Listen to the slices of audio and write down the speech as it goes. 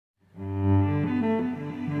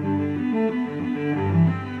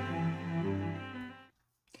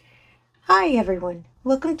Hi everyone,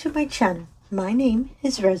 welcome to my channel. My name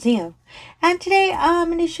is Rosy O, and today I'm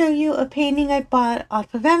going to show you a painting I bought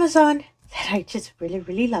off of Amazon that I just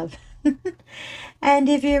really love. And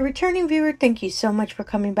if you're a returning viewer, thank you so much for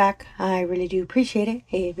coming back. I really do appreciate it.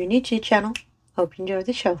 Hey, if you're new to the channel, hope you enjoy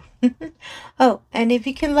the show. Oh, and if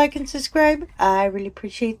you can like and subscribe, I really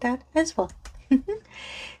appreciate that as well.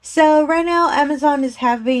 So right now Amazon is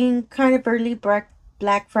having kind of early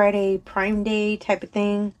Black Friday, Prime Day type of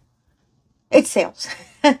thing. It's sales.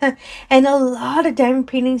 And a lot of diamond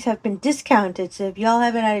paintings have been discounted. So if y'all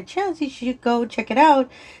haven't had a chance, you should go check it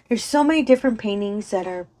out. There's so many different paintings that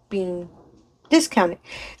are being discounted.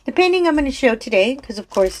 The painting I'm going to show today, because of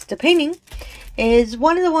course the painting, is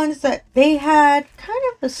one of the ones that they had kind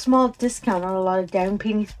of a small discount on a lot of diamond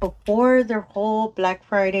paintings before their whole Black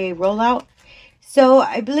Friday rollout. So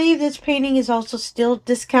I believe this painting is also still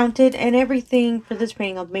discounted, and everything for this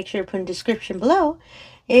painting I'll make sure to put in the description below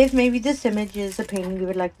if maybe this image is a painting you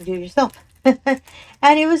would like to do yourself. And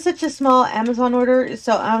it was such a small Amazon order,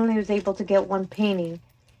 so I only was able to get one painting.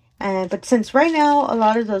 But since right now a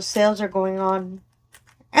lot of those sales are going on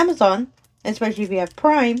Amazon, especially if you have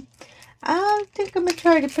Prime, I think I'm going to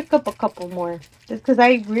try to pick up a couple more. Just because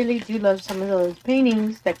I really do love some of those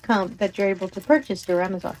paintings that you're able to purchase through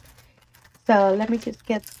Amazon. So let me just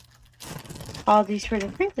get all these for the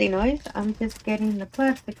crinkly noise. I'm just getting the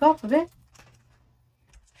plastic off of it.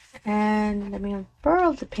 And let me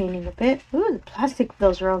unfurl the painting a bit. Ooh, the plastic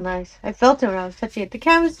feels real nice. I felt it when I was touching it. The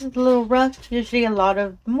canvas is a little rough. Usually a lot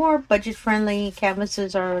of more budget-friendly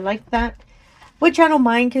canvases are like that. Which I don't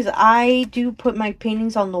mind, because I do put my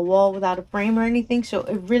paintings on the wall without a frame or anything. So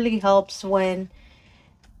it really helps when,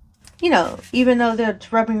 you know, even though they're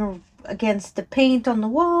rubbing against the paint on the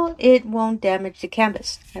wall, it won't damage the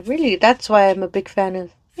canvas. That's why I'm a big fan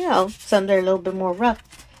of, you know, some that are a little bit more rough.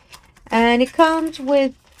 And it comes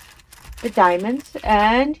with the diamonds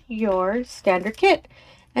and your standard kit.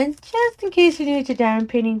 And just in case you're new to diamond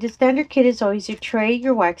painting, the standard kit is always your tray,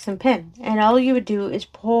 your wax, and pen. And all you would do is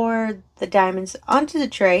pour the diamonds onto the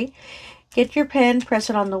tray, get your pen,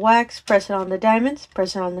 press it on the wax, press it on the diamonds,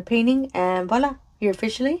 press it on the painting, and voila, you're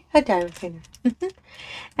officially a diamond painter.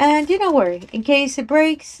 And do not worry, in case it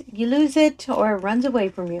breaks, you lose it, or it runs away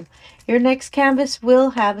from you, your next canvas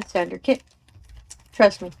will have a standard kit.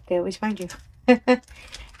 Trust me, they always find you.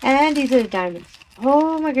 And these are the diamonds.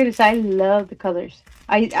 Oh my goodness, I love the colors.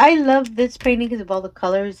 I love this painting because of all the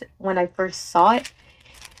colors when I first saw it.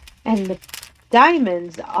 And the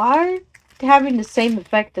diamonds are having the same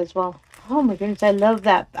effect as well. Oh my goodness, I love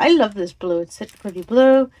that. I love this blue. It's such a pretty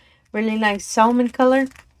blue. Really nice salmon color.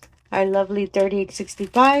 Our lovely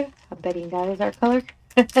 3865. I'm betting that is our color.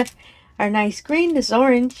 Our nice green, this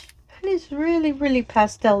orange. And it's really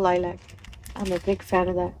pastel lilac. I'm a big fan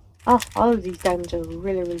of that. Oh, all of these diamonds are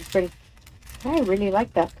really pretty. I really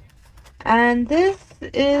like that. And this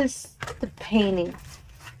is the painting.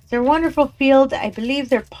 They're a wonderful field. I believe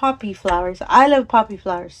they're poppy flowers. I love poppy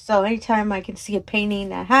flowers. So anytime I can see a painting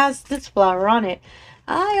that has this flower on it,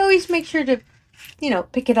 I always make sure to, you know,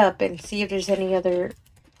 pick it up and see if there's any other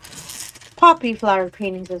poppy flower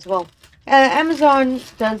paintings as well. Amazon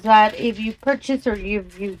does that. If you purchase or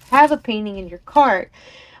you have a painting in your cart,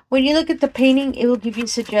 when you look at the painting, it will give you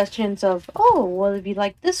suggestions of, oh, well, if you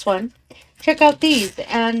like this one, check out these.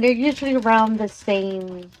 And they're usually around the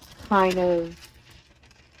same kind of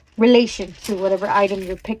relation to whatever item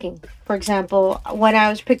you're picking. For example, when I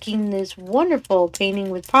was picking this wonderful painting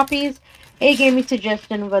with poppies, it gave me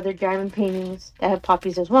suggestion of other diamond paintings that have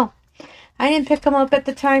poppies as well. I didn't pick them up at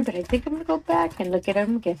the time, but I think I'm going to go back and look at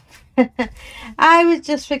them again. I was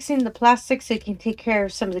just fixing the plastic so you can take care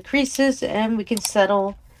of some of the creases and we can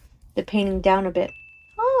settle the painting down a bit.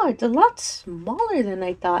 Oh, it's a lot smaller than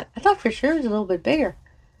I thought. I thought for sure it was a little bit bigger.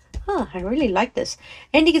 Huh, I really like this.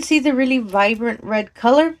 And you can see the really vibrant red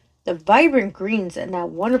color, the vibrant greens, and that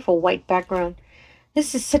wonderful white background.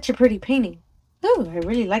 This is such a pretty painting. Oh, I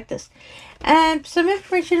really like this. And some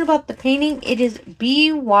information about the painting. It is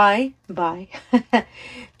BY by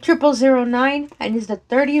 0009 and is a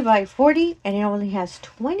 30 by 40, and it only has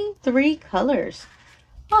 23 colors.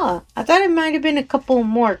 Oh, I thought it might have been a couple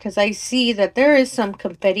more because I see that there is some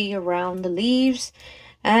confetti around the leaves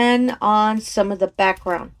and on some of the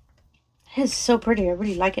background. It's so pretty. I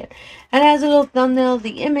really like it. And it has a little thumbnail of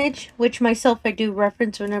the image, which myself I do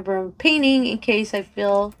reference whenever I'm painting in case I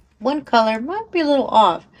feel one color might be a little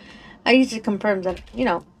off. I usually confirm that, you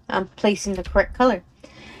know, I'm placing the correct color.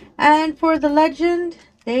 And for the legend,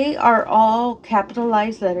 they are all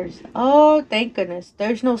capitalized letters. Oh, thank goodness.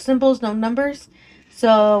 There's no symbols, no numbers.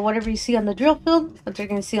 So whatever you see on the drill field, what you're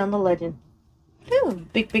going to see on the legend. Ooh,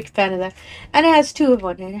 big fan of that. And it has two of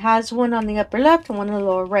one. It has one on the upper left and one on the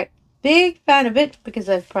lower right. Big fan of it because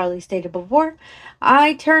I've probably stated before.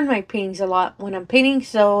 I turn my paintings a lot when I'm painting,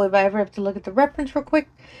 so if I ever have to look at the reference real quick,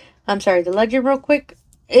 the legend real quick,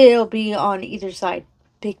 it'll be on either side.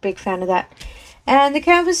 Big fan of that. And the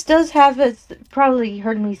canvas does have, as probably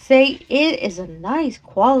heard me say, it is a nice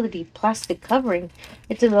quality plastic covering.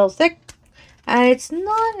 It's a little thick, and it's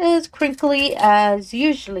not as crinkly as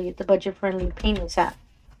usually the budget-friendly paintings have.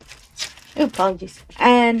 Oh, apologies.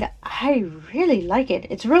 And I really like it.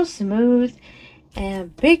 It's real smooth,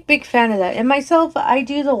 and big fan of that. And myself, I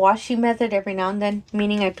do the washi method every now and then,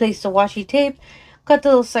 meaning I place the washi tape, cut the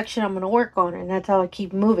little section I'm going to work on, and that's how I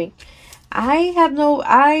keep moving.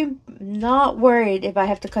 I'm not worried if I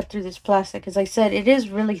have to cut through this plastic. As I said, it is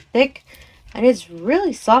really thick and it's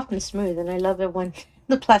really soft and smooth. And I love it when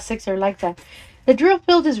the plastics are like that. The drill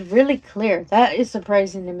field is really clear. That is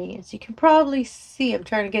surprising to me. As you can probably see, I'm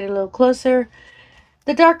trying to get it a little closer.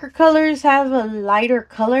 The darker colors have a lighter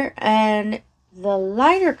color, and the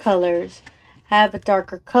lighter colors have a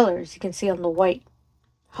darker color, as you can see on the white.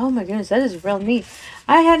 Oh my goodness, that is real neat.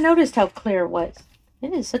 I had noticed how clear it was.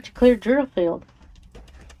 It is such a clear drill field.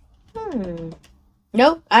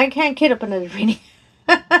 Nope, I can't kit up another painting.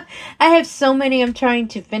 I have so many I'm trying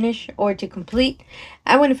to finish or to complete.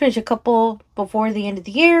 I want to finish a couple before the end of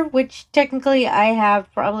the year, which technically I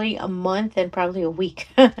have probably a month and probably a week.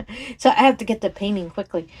 So I have to get the painting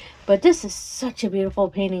quickly. But this is such a beautiful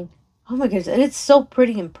painting. Oh my goodness, and it's so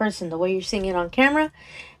pretty in person. The way you're seeing it on camera,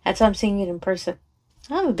 that's how I'm seeing it in person.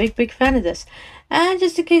 I'm a big fan of this. And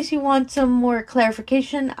just in case you want some more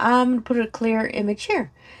clarification, I'm going to put a clear image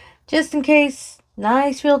here. Just in case,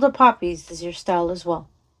 nice field of poppies is your style as well.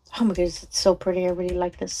 Oh my goodness, it's so pretty. I really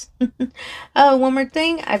like this. Oh, one more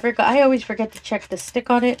thing. I always forget to check the stick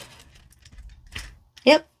on it.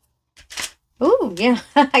 Yep. Ooh, yeah.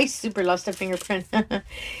 I super lost a fingerprint.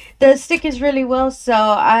 The stick is really well, so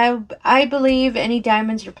I believe any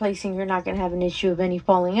diamonds you're placing, you're not going to have an issue of any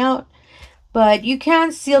falling out. But you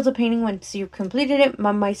can seal the painting once you've completed it.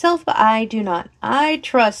 Myself, I do not. I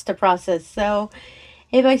trust the process. So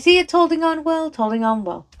if I see it's holding on well, it's holding on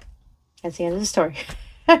well. That's the end of the story.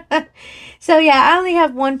 So yeah, I only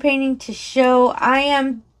have one painting to show.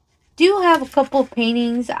 Do have a couple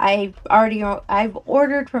paintings I've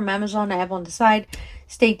ordered from Amazon. I have on the side.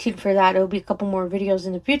 Stay tuned for that. It'll be a couple more videos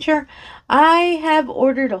in the future. I have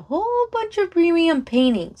ordered a whole bunch of premium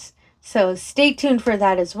paintings. So stay tuned for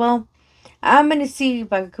that as well. I'm going to see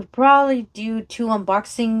if I could probably do 2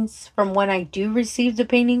 unboxings from when I do receive the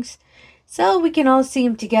paintings, so we can all see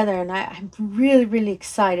them together. And I'm really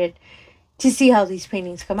excited to see how these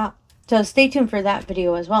paintings come out. So stay tuned for that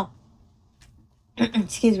video as well.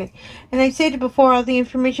 Excuse me. And I stated before, all the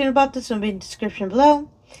information about this will be in the description below.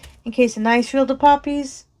 In case a nice field of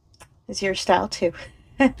poppies is your style too.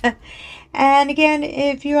 And again,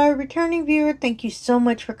 if you are a returning viewer, thank you so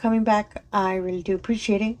much for coming back. I really do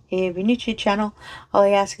appreciate it. If you're new to the channel, all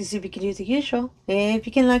I ask is if you can do the usual. If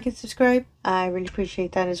you can like and subscribe, I really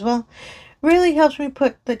appreciate that as well. Really helps me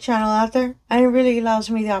put the channel out there, and it really allows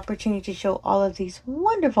me the opportunity to show all of these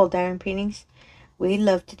wonderful diamond paintings we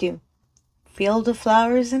love to do. Field of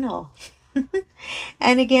flowers and all.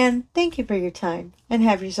 And again, thank you for your time, and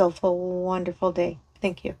have yourself a wonderful day.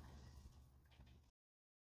 Thank you.